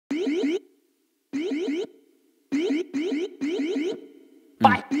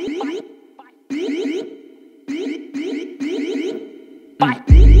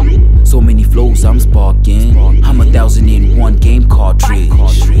one game cartridge.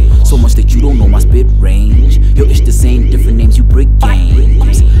 So much that you don't know my spit range. Yo, it's the same, different names, you brick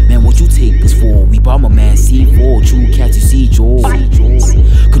games. Man, what you take this for? We bomb a man C4, true cats, you see George.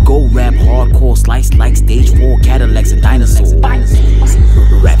 Could go rap hardcore, slice like stage 4, Cadillacs and dinosaurs.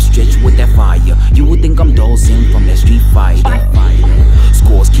 Rap stretch with that fire. You would think I'm dozing from that Street Fighter.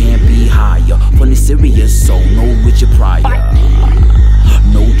 Scores can't be higher. Funny serious, so no Richard Pryor.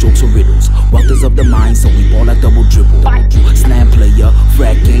 No jokes or riddles. Wealth is of the mind, so we ball like double dribble. Slam player,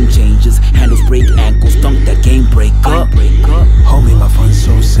 frat game changers. Handles break ankles, dunk that game breaker. Homie, my fun's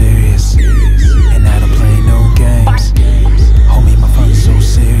so serious, and I don't play no games. Homie, my fun's so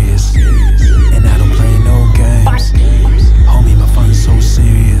serious, and I don't play no games. Homie, my fun's so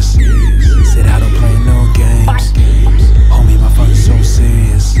serious, said I don't play no games. Homie, my fun's so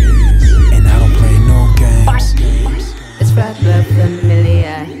serious, and I don't play no games. It's FRATPACK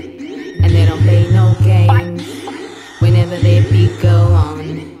familiar, and they don't play no games. Whenever they beat go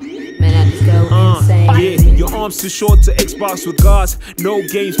on, man, I just go insane. Yeah, your arms too short to Xbox with guards. No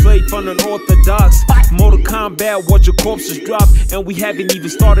games played, fun unorthodox. Mortal Kombat, watch your corpses drop. And we haven't even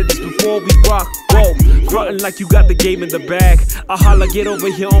started this before we rock. Whoa, frontin' like you got the game in the bag. I holla, get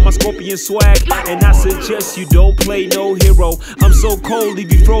over here on my Scorpion swag. And I suggest you don't play no hero. I'm so cold,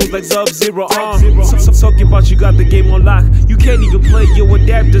 leave you froze like Sub-Zero. Talking about you got the game on lock. You can't even play, your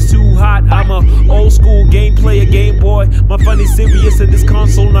adapter's too hot. I'm a old school game player, Game Boy. My fun is serious and this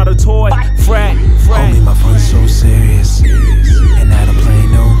console not a toy. Frat. Homie, my fun's so serious,